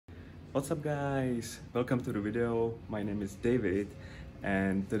What's up guys? Welcome to the video. My name is David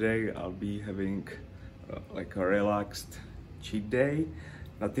and today I'll be having like a relaxed cheat day.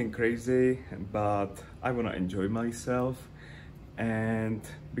 Nothing crazy, but I wanna enjoy myself, and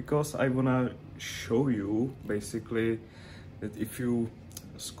because I wanna show you basically that if you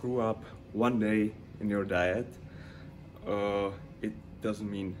screw up one day in your diet, it doesn't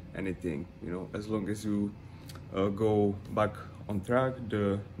mean anything, you know, as long as you go back on track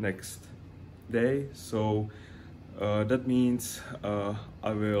the next day. So that means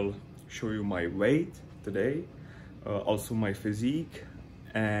I will show you my weight today, also my physique,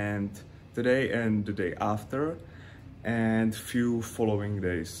 and today and the day after, and few following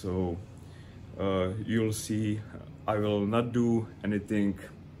days. So you'll see I will not do anything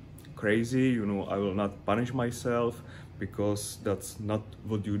crazy, you know. I will not punish myself, because that's not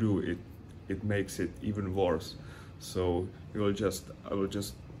what you do. It makes it even worse. So I will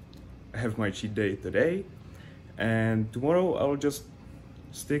just have my cheat day today, and tomorrow I will just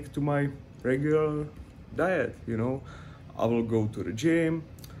stick to my regular diet, you know. I will go to the gym,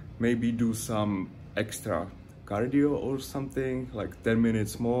 maybe do some extra cardio or something, like 10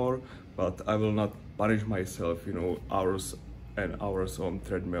 minutes more, but I will not punish myself, you know, hours and hours on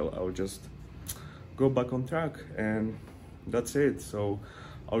treadmill. I will just go back on track, and that's it. So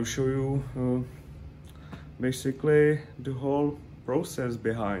I'll show you basically the whole process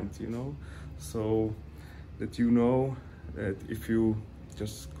behind, you know, so that you know that if you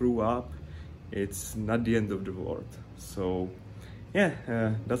just screw up, it's not the end of the world. So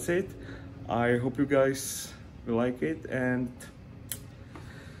yeah, that's it. I hope you guys will like it, and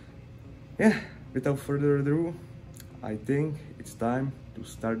yeah, without further ado, I think it's time to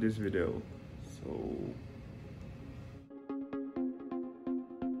start this video. So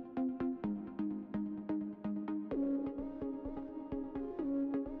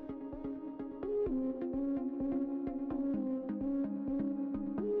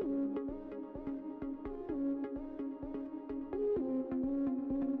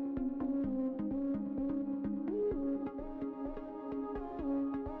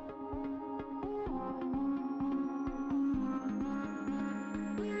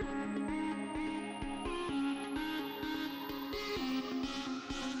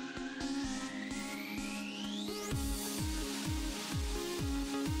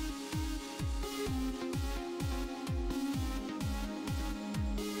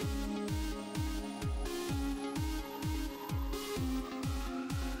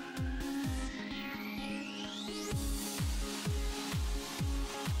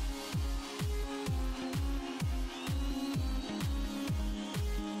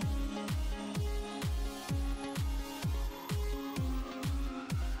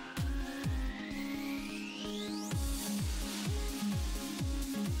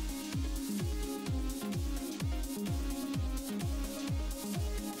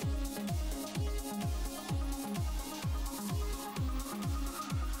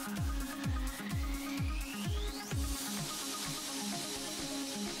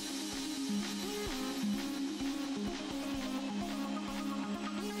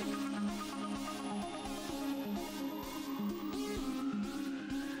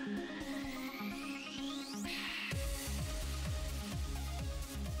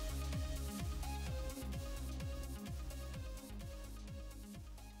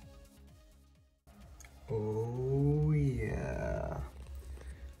oh yeah.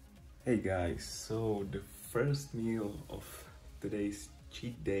 Hey guys, so the first meal of today's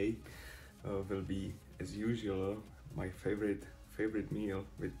cheat day will be, as usual, my favorite meal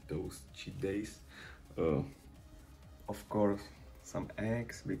with those cheat days. Of course, some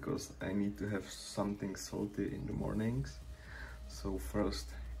eggs, because I need to have something salty in the mornings. So first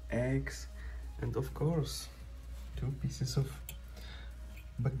eggs, and of course 2 pieces of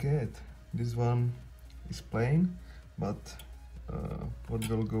baguette. This one is plain, but what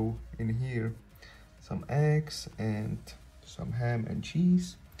will go in here: some eggs and some ham and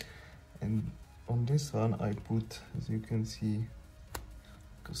cheese. And on this one I put, as you can see,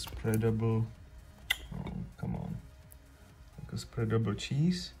 like a spreadable, oh come on, like a spreadable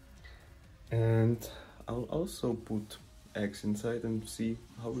cheese. And I'll also put eggs inside and see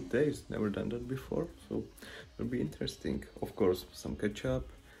how it tastes. Never done that before, so it'll be interesting. Of course, some ketchup,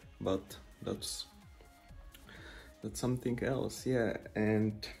 but that's something else. Yeah,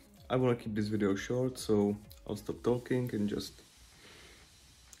 and I want to keep this video short, so I'll stop talking and just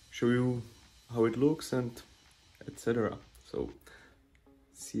show you how it looks and etc. So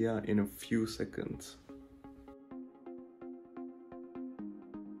see ya in a few seconds.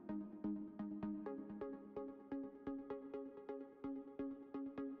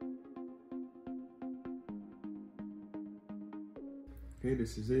 Okay,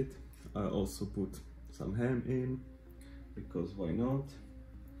 this is it. I also put some ham in, because why not?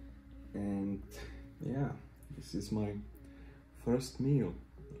 And yeah, this is my first meal.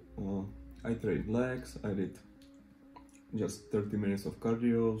 I trained legs, I did just 30 minutes of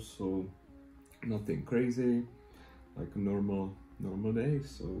cardio, so nothing crazy, like a normal day.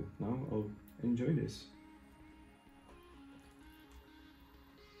 So now I'll enjoy this.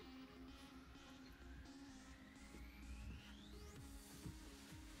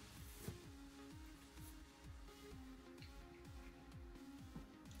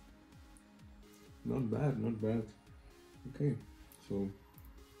 Not bad, not bad. Okay, so you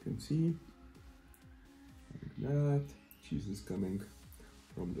can see like that. Cheese is coming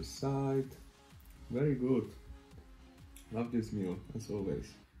from the side. Very good. Love this meal as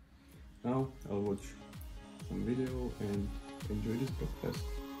always. Now I'll watch some video and enjoy this breakfast.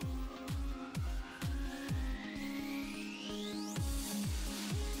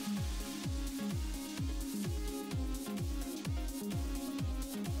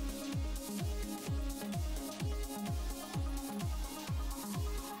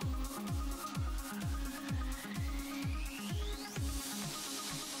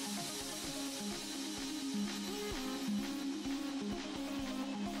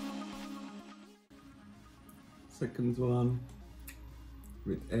 Second one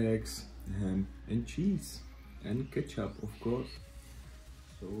with eggs, ham and cheese and ketchup, of course.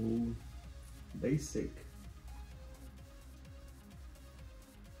 So basic.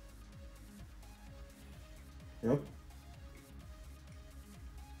 Yep.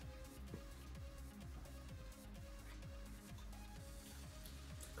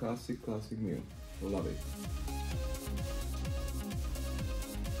 Classic meal. Love it.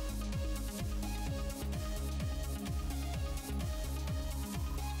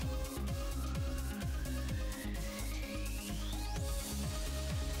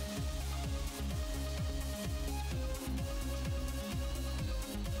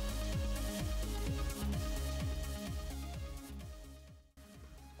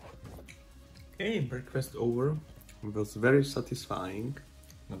 Okay, breakfast over. It was very satisfying,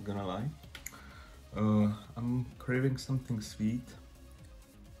 not gonna lie. I'm craving something sweet.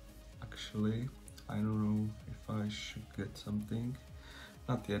 Actually, I don't know if I should get something.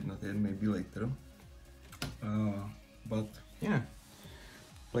 Not yet, maybe later. But yeah,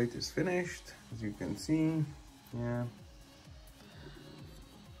 plate is finished, as you can see. Yeah.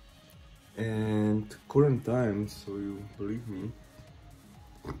 And current time, so you believe me,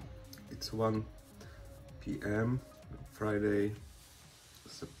 it's 1 p.m. Friday,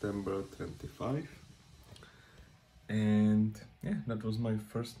 September 25. And yeah, that was my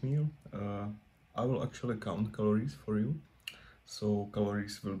first meal. I will actually count calories for you. So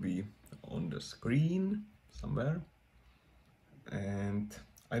calories will be on the screen somewhere. And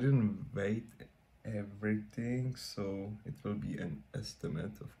I didn't weigh everything, so it will be an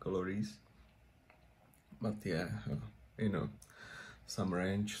estimate of calories. But yeah, you know, some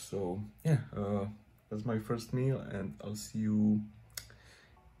range. So yeah, that's my first meal, and I'll see you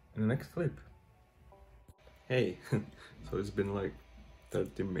in the next clip. Hey, so it's been like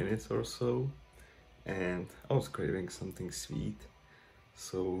 30 minutes or so, and I was craving something sweet,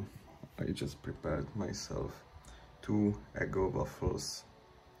 so I just prepared myself 2 Eggo waffles,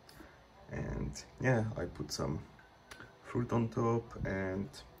 and yeah, I put some fruit on top and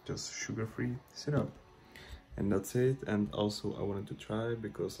just sugar-free syrup. And that's it. And also I wanted to try,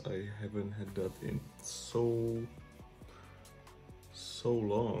 because I haven't had that in so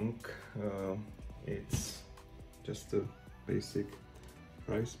long. It's just a basic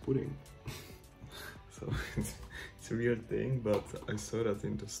rice pudding. So it's a weird thing, but I saw that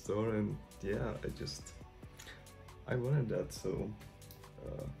in the store, and yeah, I wanted that. So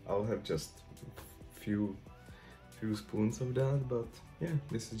I'll have just few spoons of that, but yeah,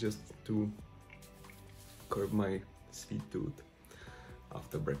 this is just to curb my sweet tooth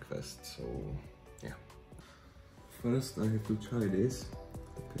after breakfast. So yeah, first I have to try this.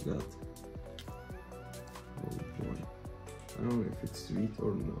 Look at that. Oh boy, I don't know if it's sweet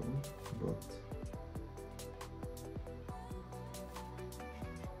or no, but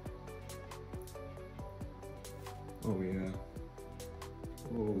oh yeah,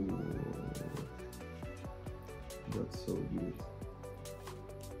 oh, that's so good.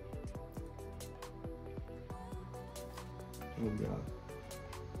 Oh god.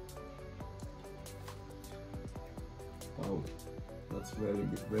 Wow, that's very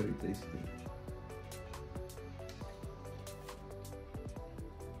good, very tasty.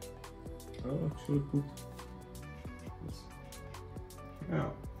 I'll actually put this. Yeah.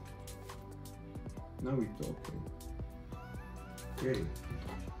 Now we're talking. Okay.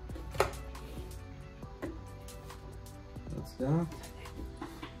 That's that.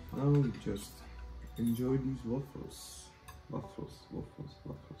 Now we just enjoy these waffles. Waffles.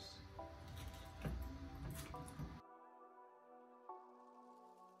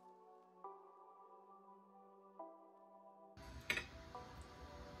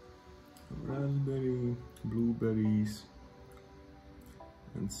 Raspberry, blueberries,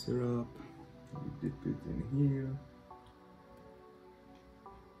 and syrup. We dip it in here.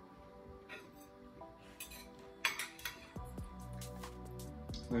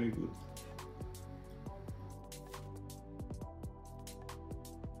 Very good.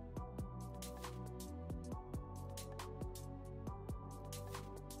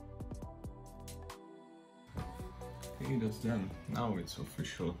 Okay, that's done. Now it's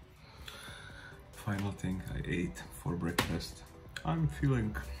official. Final thing I ate for breakfast. I'm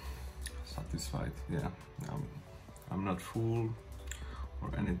feeling satisfied. Yeah, I'm not full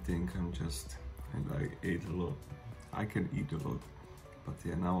or anything. I ate a lot. I can eat a lot, but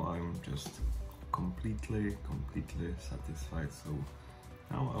yeah, now I'm just completely satisfied. So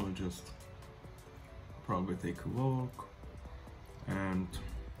now I'll just probably take a walk and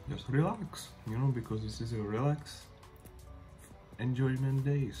just relax, you know, because this is a relax enjoyment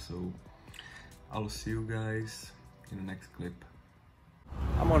day. So I'll see you guys in the next clip.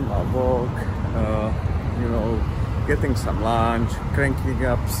 I'm on my walk, you know, getting some lunch, cranking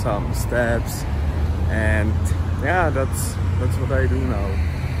up some steps, and yeah, that's what I do now.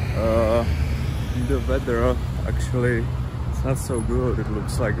 The weather actually it's not so good. It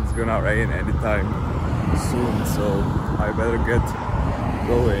looks like it's gonna rain anytime soon, so I better get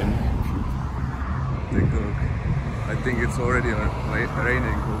going. Take a look. I think it's already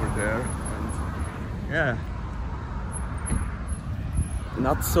raining over there, and yeah,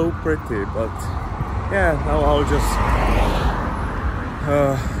 not so pretty, but yeah, now I'll just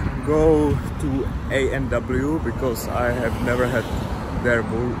go to A&W because I have never had their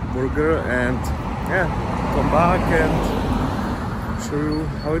burger, and yeah, come back and show you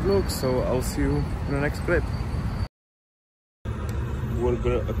how it looks. So I'll see you in the next clip.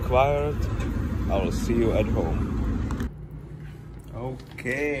 Burger acquired. I'll see you at home.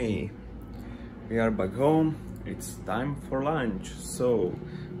 Okay, we are back home. It's time for lunch. So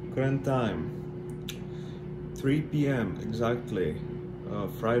current time 3 p.m. exactly,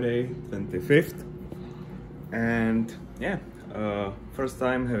 Friday 25th, and yeah, first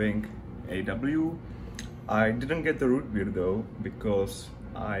time having AW. I didn't get the root beer though because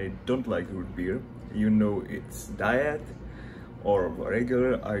I don't like root beer. You know, it's diet or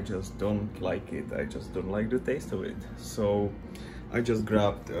regular. I just don't like it. I just don't like the taste of it. So I just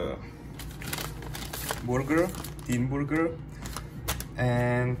grabbed a burger, teen burger,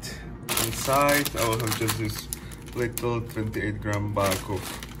 and inside I will have just this little 28-gram bag of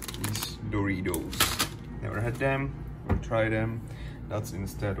these Doritos. Never had them or tried them. That's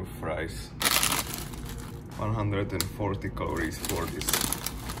instead of fries. 140 calories for this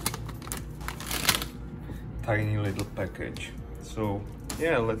tiny little package. So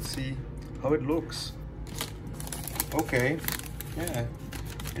yeah, let's see how it looks. Okay, yeah,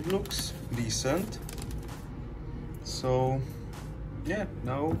 it looks decent. So yeah,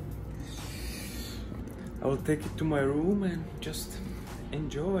 now I will take it to my room and just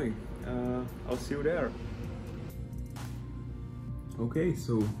enjoy. I'll see you there. Okay,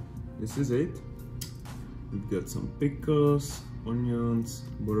 so this is it. We've got some pickles, onions,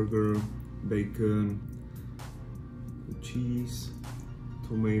 burger, bacon, cheese,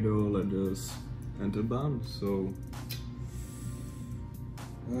 tomato, lettuce, and a bun. So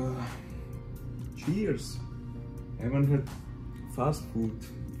cheers! I haven't had fast food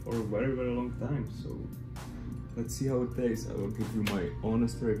for a very long time, so let's see how it tastes. I will give you my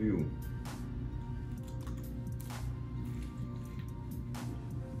honest review.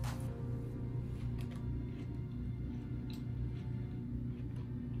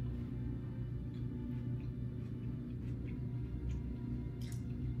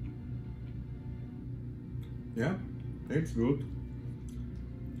 Yeah, it's good.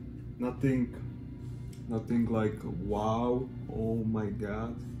 Nothing like wow, oh my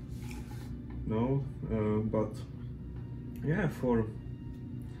god, no, but yeah, for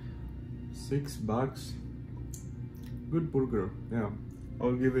 $6, good burger. Yeah,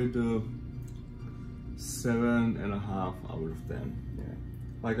 I'll give it a 7.5 out of 10. Yeah,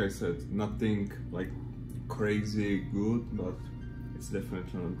 like I said, nothing like crazy good, but it's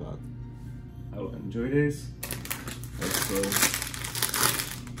definitely not bad. I'll enjoy this. Also,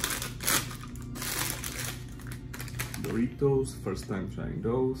 Doritos, first time trying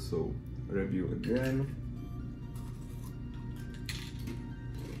those, so review again.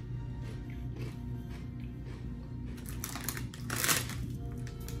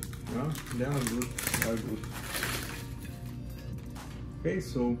 Yeah, they are good. They are good. Okay,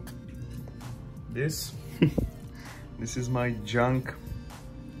 so this this is my junk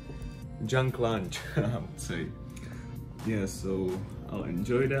lunch, I would say. Yeah, so I'll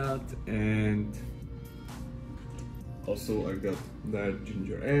enjoy that, and also I got that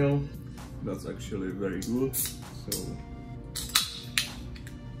ginger ale. That's actually very good. So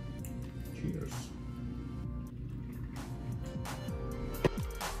cheers.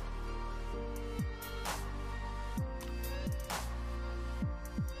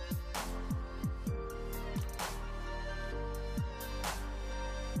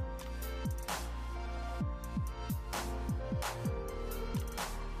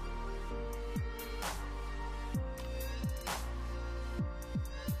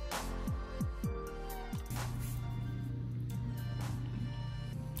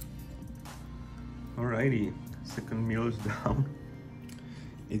 Alrighty, second meal is down.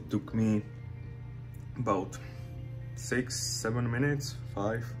 It took me about 6-7 minutes,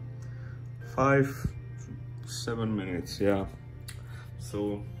 5-7 minutes, yeah.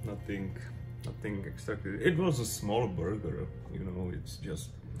 So nothing extra. It was a small burger, you know, it's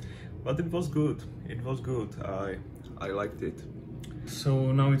just, but it was good. It was good. I liked it.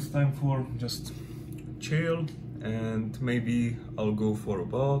 So now it's time for just chill, and maybe I'll go for a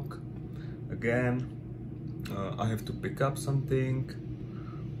walk again. I have to pick up something,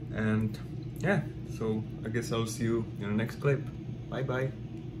 and yeah, so I guess I'll see you in the next clip. Bye bye.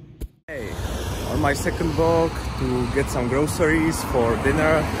 Hey, on my second walk to get some groceries for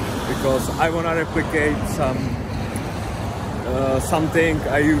dinner, because I wanna replicate something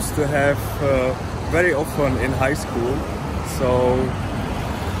I used to have very often in high school. So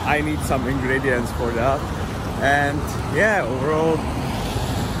I need some ingredients for that, and yeah, overall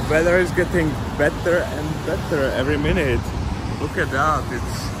weather is getting better and better every minute. Look at that,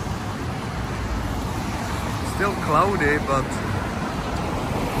 it's still cloudy, but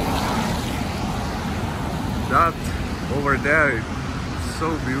that over there is so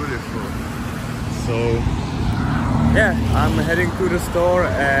beautiful. So yeah, I'm heading to the store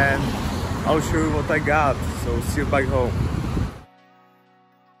and I'll show you what I got. So see you back home.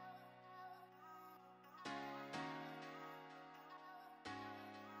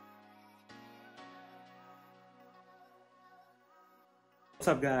 What's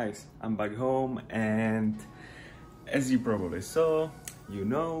up guys, I'm back home, and as you probably saw, you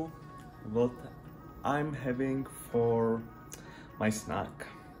know what I'm having for my snack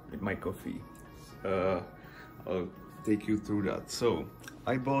with my coffee. I'll take you through that. So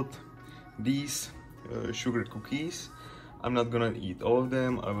I bought these sugar cookies. I'm not gonna eat all of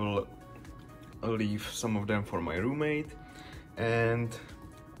them. I'll leave some of them for my roommate, and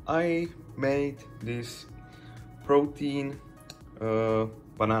I made this protein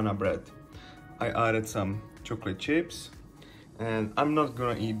banana bread. I added some chocolate chips, and I'm not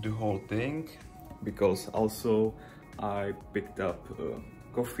gonna eat the whole thing because also I picked up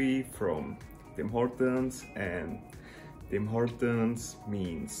coffee from Tim Hortons, and Tim Hortons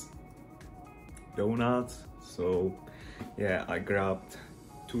means donuts. So yeah, I grabbed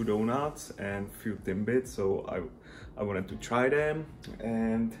 2 donuts and few Timbits, so I wanted to try them,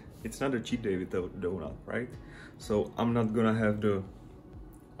 and it's not a cheat day without donut, right? So I'm not gonna have the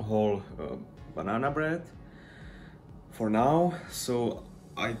whole banana bread for now, so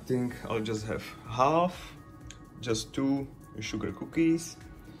I think I'll just have half, just 2 sugar cookies,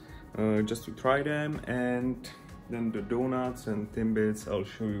 just to try them, and then the donuts and Timbits I'll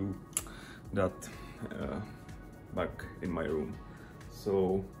show you that back in my room.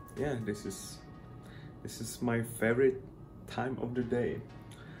 So yeah, this is my favorite time of the day.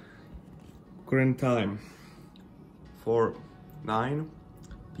 Current time 4:09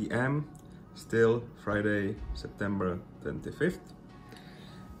 p.m. still Friday, September 25th,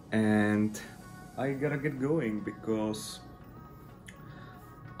 and I gotta get going because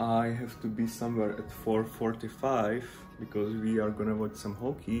I have to be somewhere at 4:45 because we are gonna watch some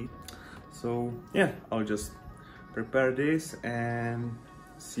hockey. So yeah, I'll just prepare this and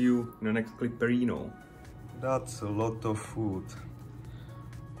see you in the next clipperino. That's a lot of food.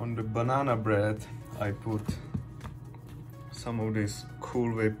 On the banana bread I put some of this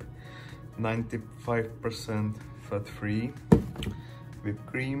Cool Whip 95% fat-free whipped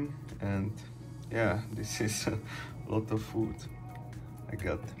cream, and yeah, this is a lot of food. I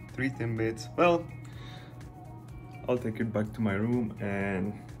got 3 Timbits. Well, I'll take it back to my room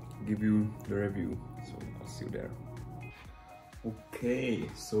and give you the review, so I'll see you there. Okay,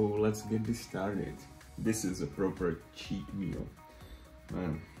 so let's get this started. This is a proper cheat meal.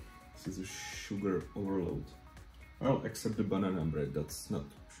 Man, this is a sugar overload. Well, except the banana bread, that's not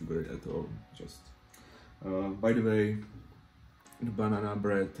sugary at all. Just by the way, the banana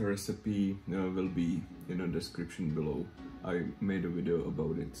bread recipe will be in the description below. I made a video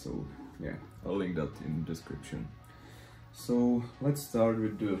about it, so yeah, I'll link that in the description. So let's start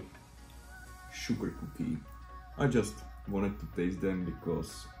with the sugar cookie. I just wanted to taste them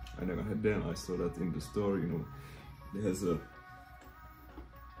because I never had them. I saw that in the store, you know, it has a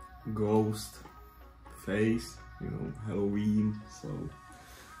ghost face, you know, Halloween, so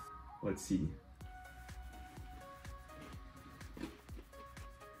let's see.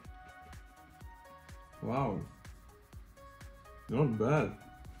 Wow, not bad.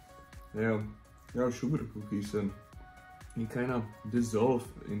 Yeah, they are sugar cookies and you kind of dissolve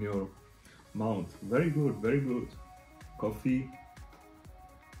in your mouth. Very good, very good. Coffee.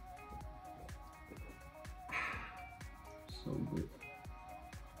 So good.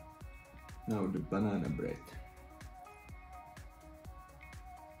 Now the banana bread.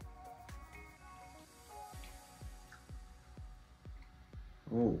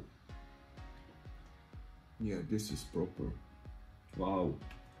 Oh. Yeah, this is proper. Wow.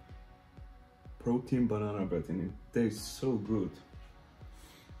 Protein banana bread and it tastes so good.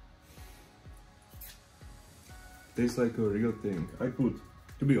 Tastes like a real thing.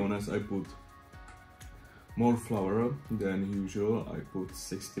 To be honest, I put more flour than usual. I put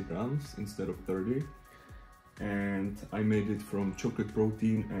 60 grams instead of 30. And I made it from chocolate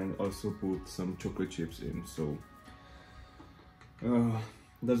protein and also put some chocolate chips in. So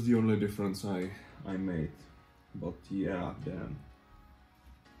that's the only difference I made. But yeah, damn.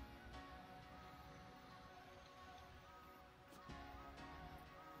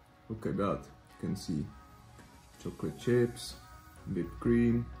 Look at that. You can see chocolate chips, whipped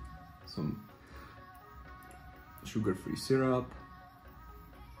cream, some sugar-free syrup.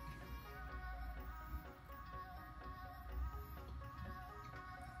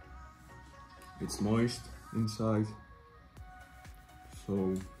 It's moist inside.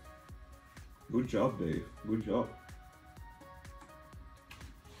 So good job, Dave. Good job.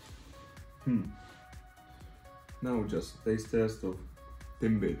 Now just taste test of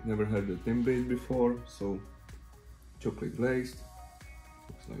Timbit. Never had the Timbit before, so chocolate glazed.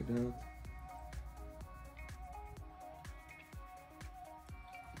 Looks like that.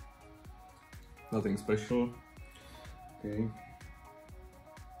 Nothing special. Okay.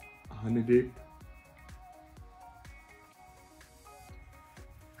 Honey dip.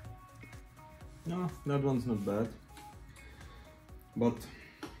 No, that one's not bad. But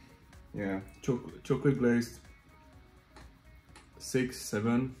yeah, chocolate glazed 6,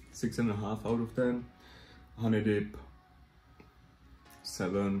 7, 6.5 out of 10. Honey dip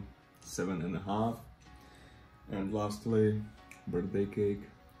 7, 7.5. And lastly, birthday cake.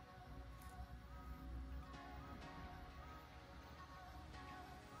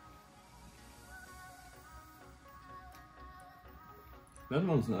 That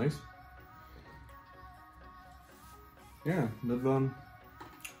one's nice. Yeah, that one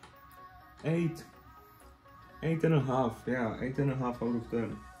 8, 8.5. Yeah, 8.5 out of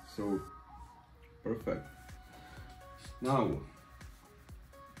 10. So perfect. Now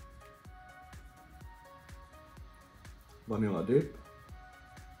vanilla dip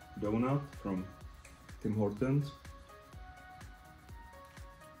donut from Tim Hortons.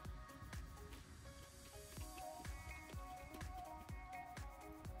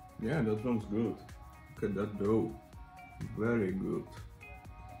 Yeah, that sounds good. Look at that dough. Very good.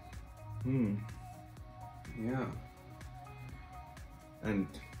 Yeah. And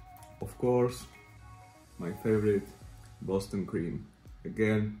of course, my favorite, Boston cream.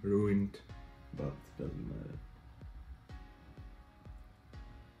 Again, ruined, but doesn't matter.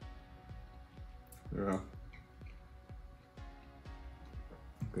 Yeah.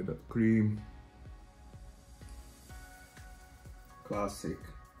 Look at that cream. Classic.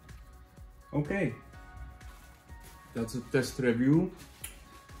 Okay. That's a test review.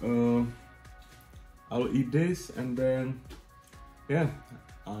 I'll eat this and then, yeah,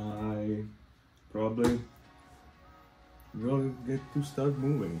 I probably will get to start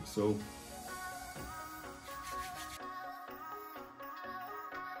moving. So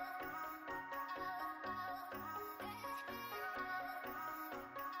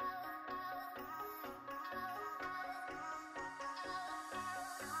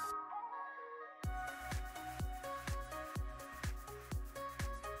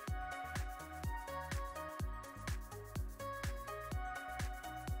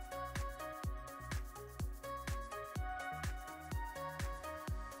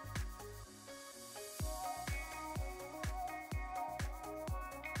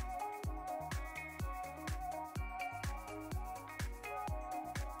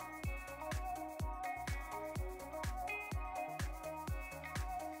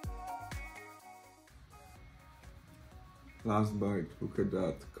Last bite, look at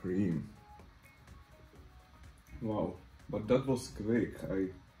that cream. Wow, but that was quick.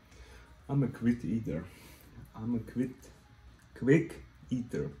 I'm a quick eater. I'm a quick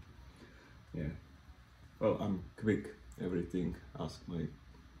eater. Yeah. Well, I'm quick. Everything. Ask my.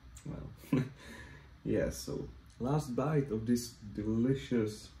 Well. Yeah. So last bite of this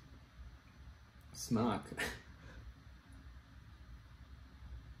delicious snack.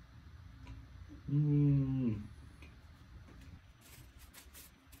 Mmm.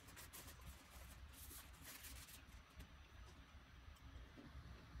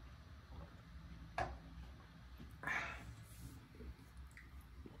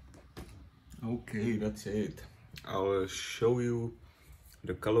 Okay, that's it. I'll show you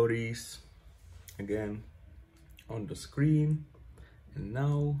the calories again on the screen, and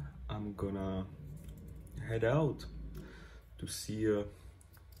now I'm gonna head out to see a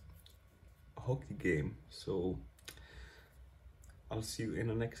hockey game. So I'll see you in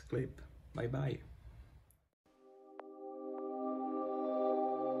the next clip. Bye bye.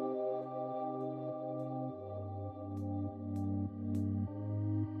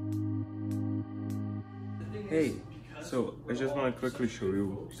 Hey, so I just want to quickly show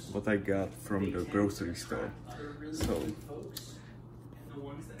you what I got from the grocery store. So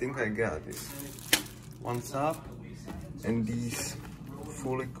I think I got this one sub and these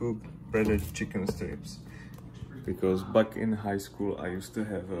fully cooked breaded chicken strips, because back in high school I used to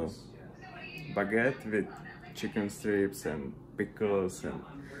have a baguette with chicken strips and pickles and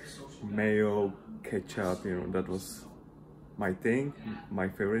mayo, ketchup, you know, that was my thing, my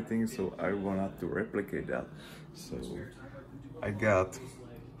favorite thing, so I wanted to replicate that. So I got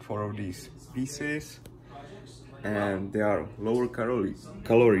 4 of these pieces, and they are lower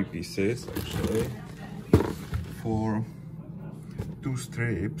calorie pieces actually. For 2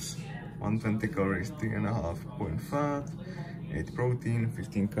 strips, 120 calories, 3.5 point fat, 8 protein,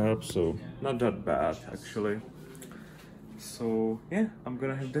 15 carbs, so not that bad actually. So yeah, I'm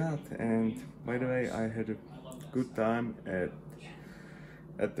gonna have that. And by the way, I had a good time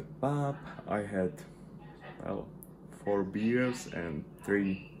at the pub. I had, well, 4 beers and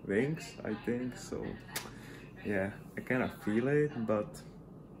 3 wings, I think. So yeah, I kind of feel it, but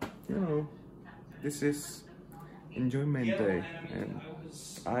you know, this is enjoyment day, and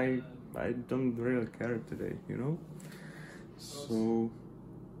I don't really care today, you know. So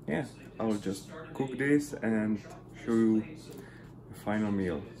yeah, I'll just cook this and show you the final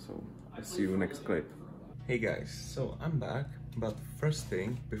meal. So I'll see you next clip. Hey guys, so I'm back, but first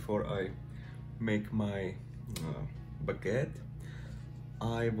thing, before I make my baguette,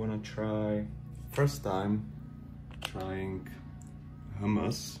 I wanna try, first time trying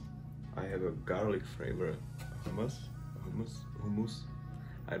hummus. I have a garlic flavor hummus,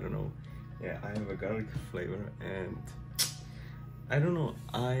 I don't know. Yeah, I have a garlic flavor, and I don't know,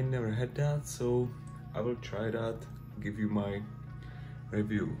 I never had that, so I will try that, give you my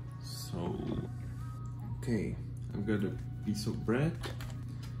review. So okay, I've got a piece of bread,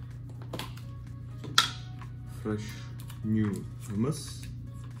 fresh new hummus.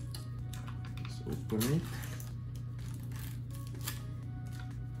 Let's open it.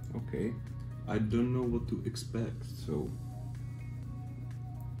 Okay, I don't know what to expect, so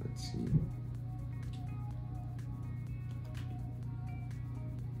let's see.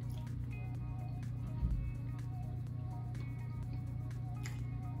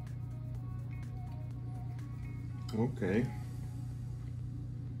 Okay,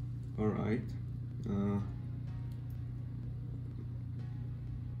 all right.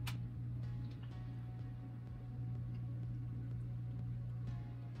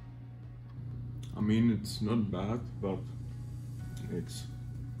 I mean, it's not bad, but it's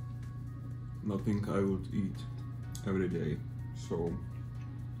nothing I would eat every day. So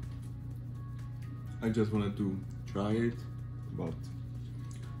I just wanted to try it, but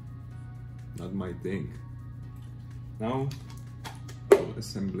not my thing. Now I'll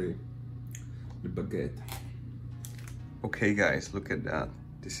assemble the baguette. Okay guys, look at that.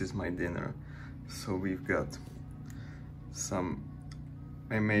 This is my dinner. So we've got some,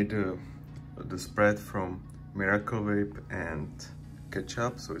 I made the spread from Miracle Whip and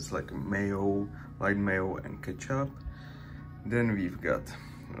ketchup, so it's like mayo, light mayo and ketchup. Then we've got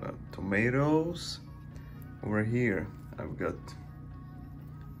tomatoes. Over here I've got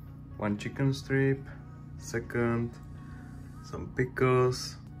 1 chicken strip, second some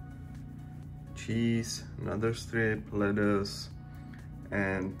pickles, cheese, another strip, lettuce,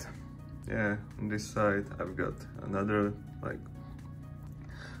 and yeah, on this side I've got another like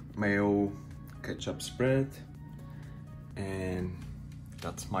mayo ketchup spread, and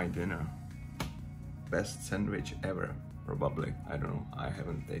that's my dinner. Best sandwich ever. probably. I don't know, I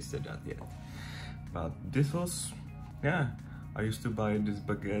haven't tasted that yet. But this was, yeah, I used to buy this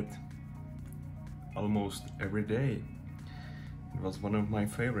baguette almost every day. It was one of my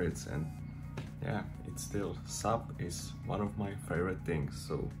favorites, and yeah, it's still, sub is one of my favorite things.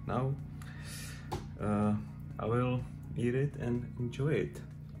 So now I will eat it and enjoy it.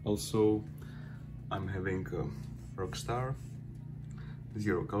 Also, I'm having a Rockstar,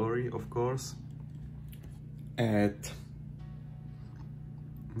 0 calorie of course, at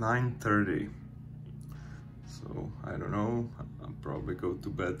 9:30. So I don't know, I'll probably go to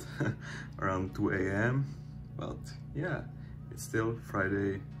bed around 2 a.m. But yeah, it's still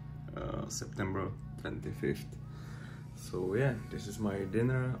Friday, September 25th. So yeah, this is my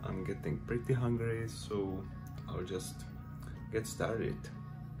dinner. I'm getting pretty hungry, so I'll just get started.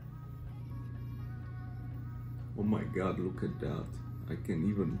 Oh my god, look at that. I can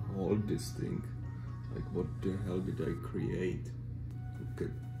even hold this thing. Like, what the hell did I create? Look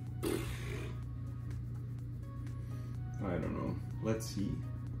at... I don't know. Let's see.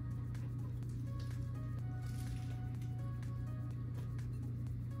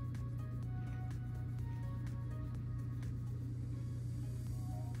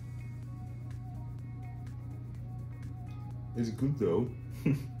 It's good though.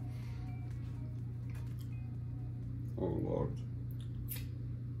 Oh lord.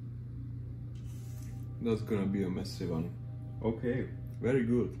 That's gonna be a messy one. Okay, very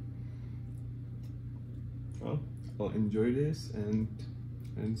good. Well, I'll enjoy this and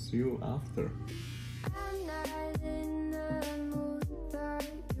see you after.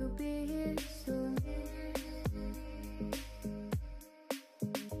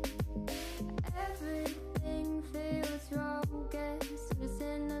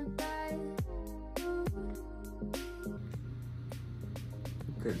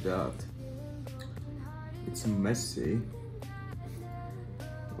 Look at that. It's messy.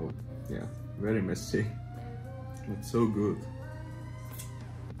 Oh, yeah, very messy. It's so good.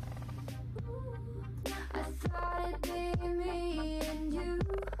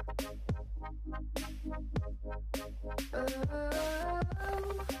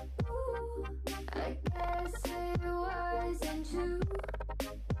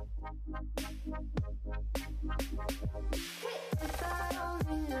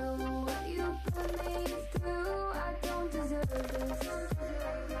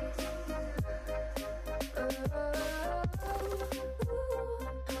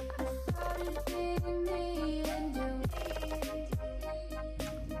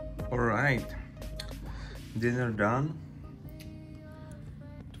 Alright, dinner done.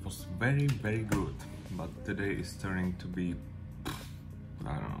 It was very good, but today is turning to be,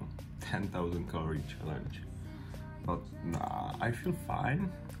 I don't know, 10,000 calorie challenge. But nah, I feel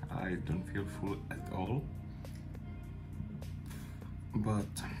fine. I don't feel full at all. But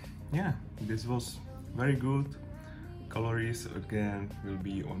yeah, this was very good. Calories again will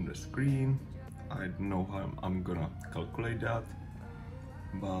be on the screen. I don't know how I'm gonna calculate that,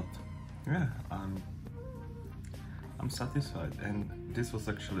 but yeah, I'm satisfied, and this was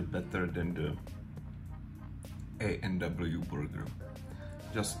actually better than the A&W burger,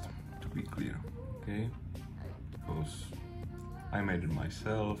 just to be clear, okay? Because I made it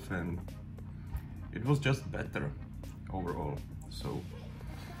myself and it was just better overall. So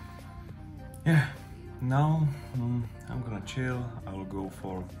yeah, now I'm gonna chill. I'll go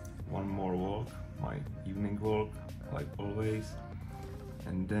for one more walk, my evening walk, like always,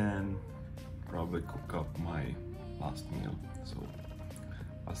 and then probably cook up my last meal. So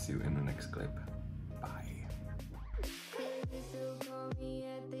I'll see you in the next clip. Bye.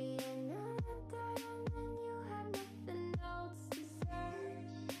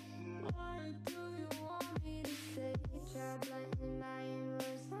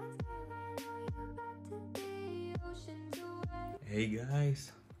 Hey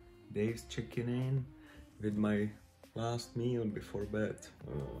guys, Dave's checking in with my last meal before bed.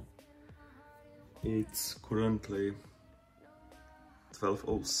 It's currently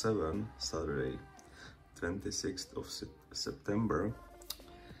 12:07, Saturday, 26th of September,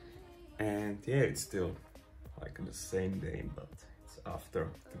 and yeah, it's still like the same day, but it's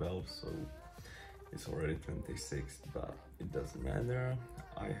after 12, so it's already 26th, but it doesn't matter.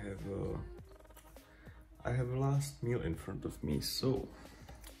 I have a last meal in front of me, so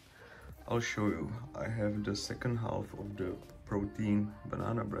I'll show you. I have the second half of the protein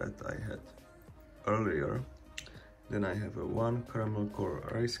banana bread I had earlier. Then I have a 1 caramel core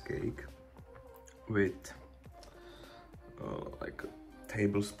rice cake with like a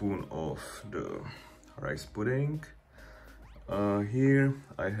tablespoon of the rice pudding. Here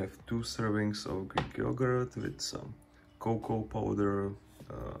I have 2 servings of Greek yogurt with some cocoa powder,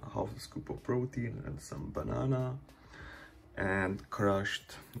 half a scoop of protein and some banana, and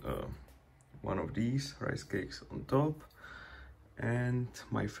crushed one of these rice cakes on top, and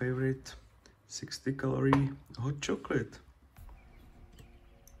my favorite 60-calorie hot chocolate.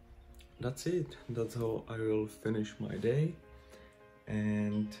 That's it. That's how I will finish my day.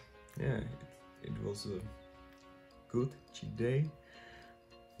 And yeah, it was a good cheat day,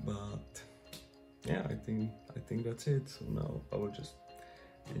 but yeah, I think that's it. So now I will just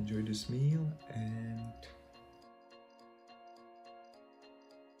enjoy this meal, and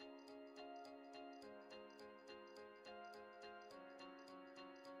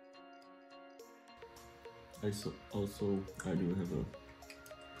I do have a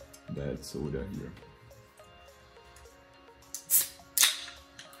bad soda here.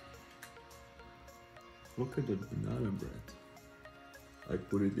 Look at that banana bread. I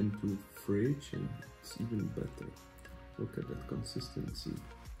put it into fridge and it's even better. Look at that consistency.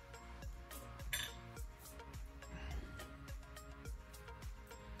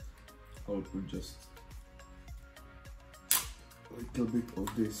 I'll put just a little bit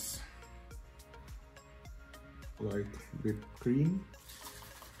of this light whipped cream.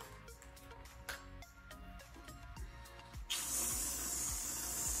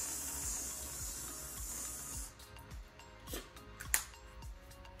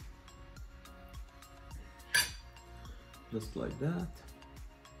 Just like that.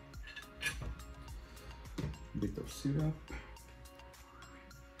 Bit of syrup.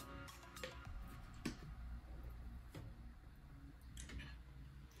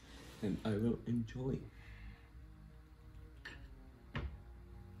 And I will enjoy.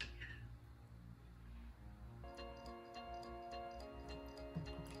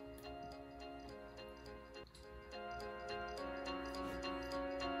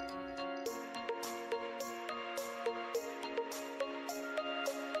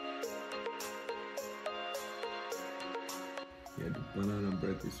 Yeah, the banana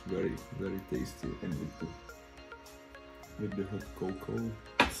bread is very tasty, and with the hot cocoa,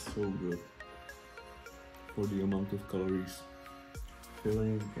 it's so good. For the amount of calories,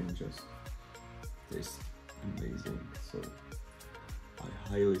 filling and just tastes amazing. So I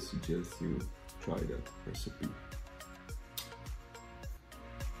highly suggest you try that recipe.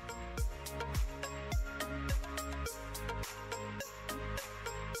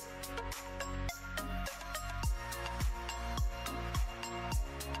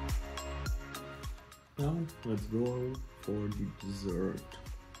 Now let's go for the dessert.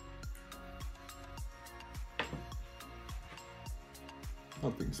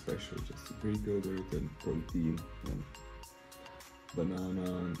 Nothing special, just a Greek yogurt and protein and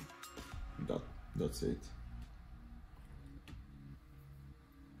banana, and that's it.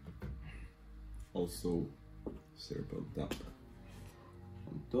 Also syrup on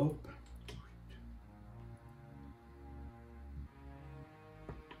top.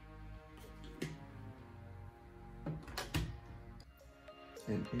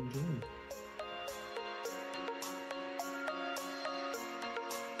 And enjoy.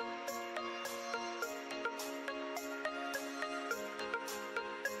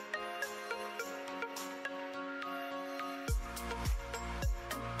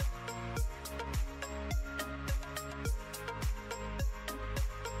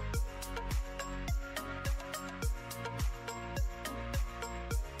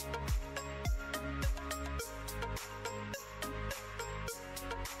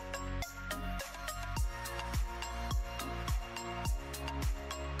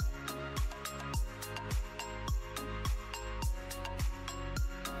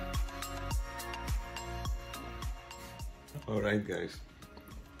 Alright guys,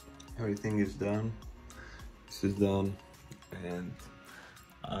 everything is done. This is done, and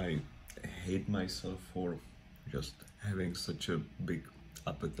I hate myself for just having such a big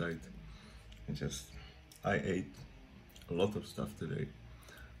appetite. I ate a lot of stuff today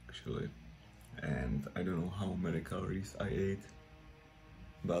actually, and I don't know how many calories I ate,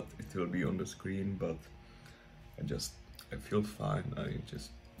 but it will be on the screen. But I feel fine.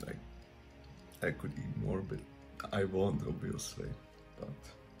 I could eat more, but I won't, obviously. But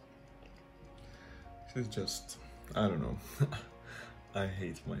it's just, I don't know. I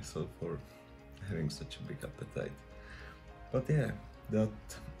hate myself for having such a big appetite. But yeah, that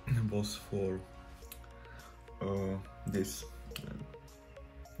was for this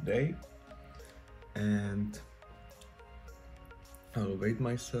day, and I'll weigh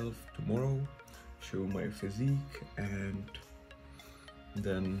myself tomorrow, show my physique, and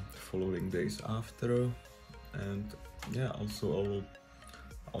then following days after. And yeah, also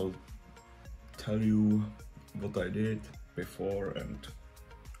I'll tell you what I did before and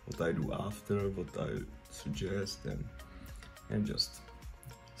what I do after, what I suggest, and just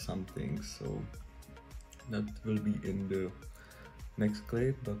some things. So that will be in the next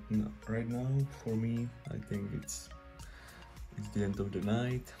clip, but right now for me I think it's the end of the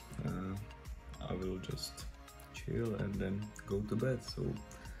night. I will just chill and then go to bed, so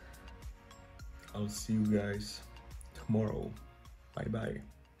I'll see you guys tomorrow. Bye bye.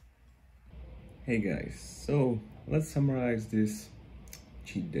 Hey guys, so let's summarize this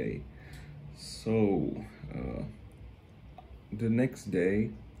cheat day. So the next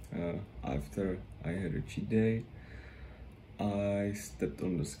day after I had a cheat day, I stepped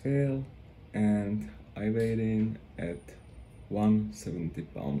on the scale and I weighed in at 170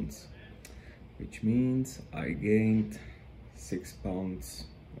 pounds, which means I gained 6 pounds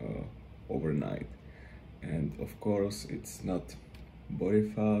overnight. And of course it's not body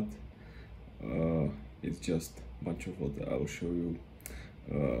fat, it's just a bunch of water. I'll show you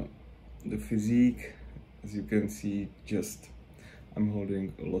the physique. As you can see, just I'm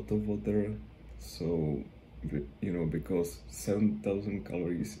holding a lot of water, so you know, because 7,000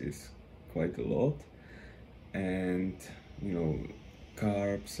 calories is quite a lot, and you know,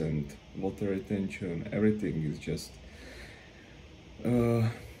 carbs and water retention, everything is just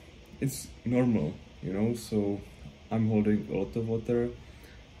it's normal, you know. So I'm holding a lot of water.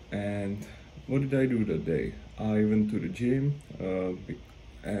 And what did I do that day? I went to the gym,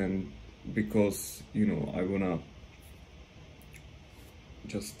 and because you know, I wanna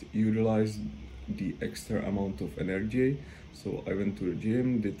just utilize the extra amount of energy, so I went to the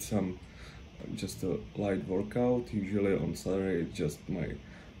gym, did some just a light workout. Usually on Saturday it's just my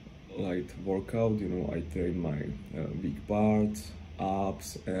light workout, you know. I train my weak parts,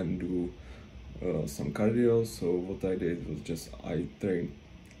 abs, and do some cardio. So what I did was just I trained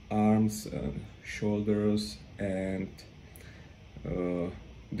arms, shoulders, and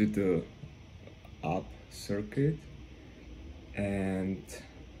did the ab circuit. And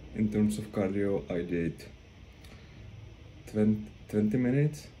in terms of cardio, I did 20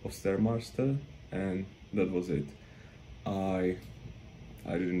 minutes of Stairmaster, and that was it. I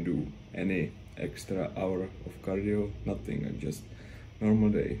didn't do any extra hour of cardio, nothing. I just normal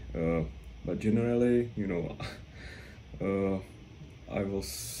day. But generally, you know, I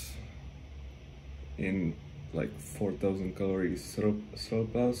was in like 4,000 calories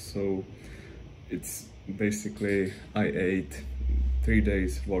surplus, so it's basically I ate 3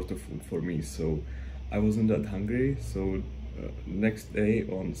 days worth of food for me, so I wasn't that hungry. So next day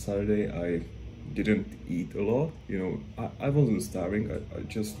on Saturday I didn't eat a lot, you know. I wasn't starving,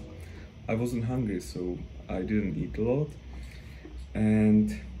 I wasn't hungry, so I didn't eat a lot.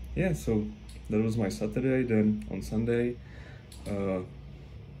 And yeah, so that was my Saturday. Then on Sunday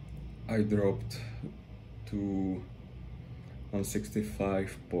I dropped to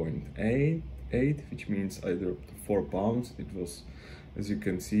 165.8, which means I dropped 4 pounds. It was, as you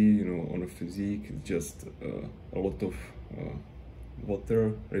can see, you know, on a physique, it's just a lot of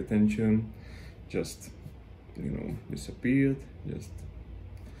water retention just, you know, disappeared. Just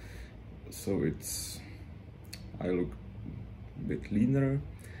so it's, I look a bit leaner,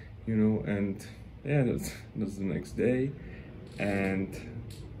 you know. And yeah, that's the next day, and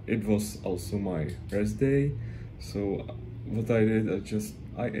it was also my rest day. So what I did,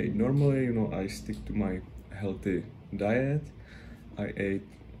 I ate normally, you know. I stick to my healthy diet. I ate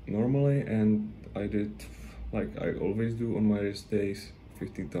normally, and I did, like I always do on my rest days,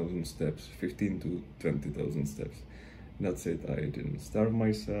 15,000 steps, 15 to 20,000 steps. That's it. I didn't starve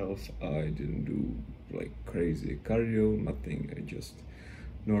myself. I didn't do like crazy cardio, nothing. I just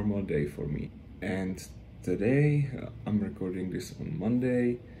normal day for me. And today I'm recording this on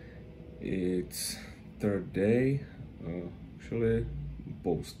Monday. It's third day, actually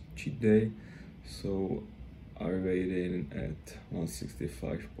post cheat day. So I weighed in at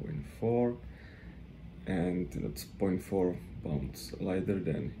 165.4, and that's 0.4 pounds lighter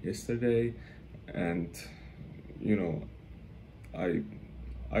than yesterday. And you know, I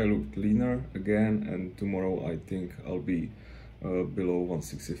looked leaner again, and tomorrow I think I'll be below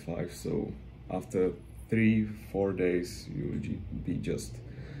 165. So after 3-4 days you will be just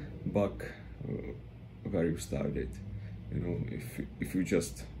back where you started, you know. If you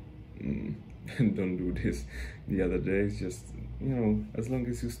just don't do this the other days, just, you know, as long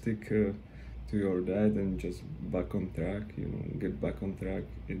as you stick to your diet and just back on track, you know, get back on track,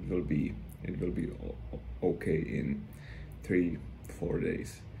 it will be okay in 3-4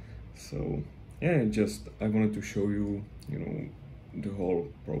 days. So yeah, just I wanted to show you, you know, the whole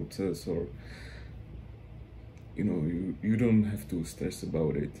process, or you know, you don't have to stress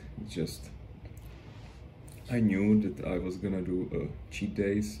about it. It's just I knew that I was gonna do a cheat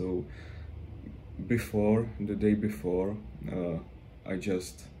day, so the day before, I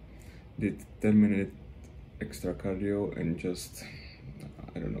just did 10-minute extra cardio and just,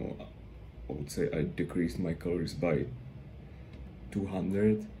 I don't know, I would say I decreased my calories by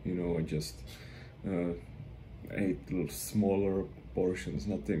 200. You know, I just ate little smaller portions,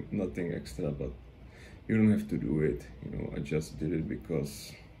 nothing extra, but you don't have to do it. You know, I just did it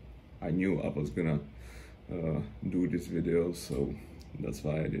because I knew I was gonna do this video, so that's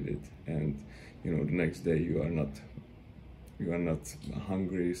why I did it. And you know, the next day you are not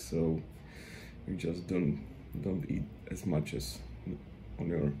hungry, so you just don't eat as much as on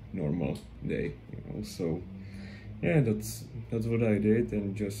your normal day, you know. So yeah, that's what I did,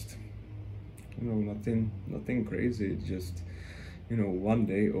 and just, you know, nothing crazy. Just, you know, one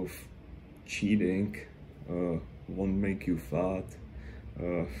day of cheating won't make you fat.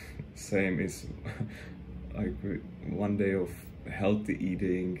 Same is like one day of healthy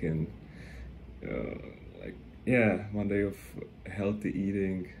eating, and like, yeah, one day of healthy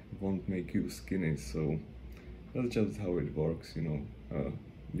eating won't make you skinny. So that's just how it works, you know.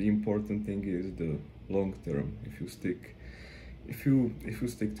 The important thing is the long term. If you stick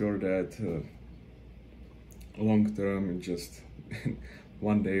to your diet long term, and just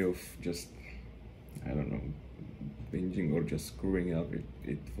one day of just, I don't know, binging or just screwing up,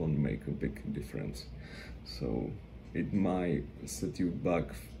 it won't make a big difference. So it might set you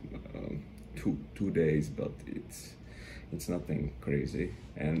back 2 days, but it's nothing crazy.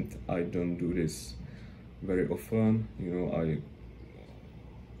 And I don't do this very often, you know. I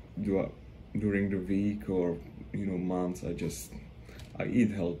do during the week or, you know, months. I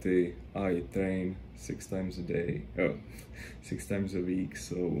eat healthy. I train 6 times a day, 6 times a week.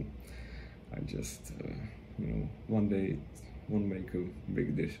 So I just, you know, one day it won't make a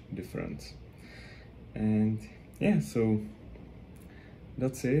big difference. And yeah, so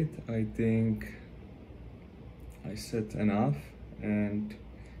that's it. I think I said enough, and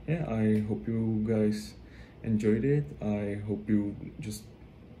yeah, I hope you guys enjoyed it. I hope you just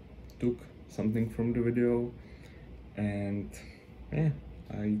took something from the video, and yeah,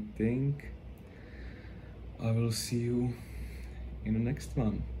 I think I will see you in the next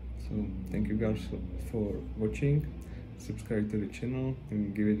one. So thank you guys for watching. Subscribe to the channel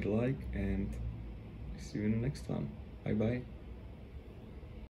and give it a like, and see you in the next one. Bye bye.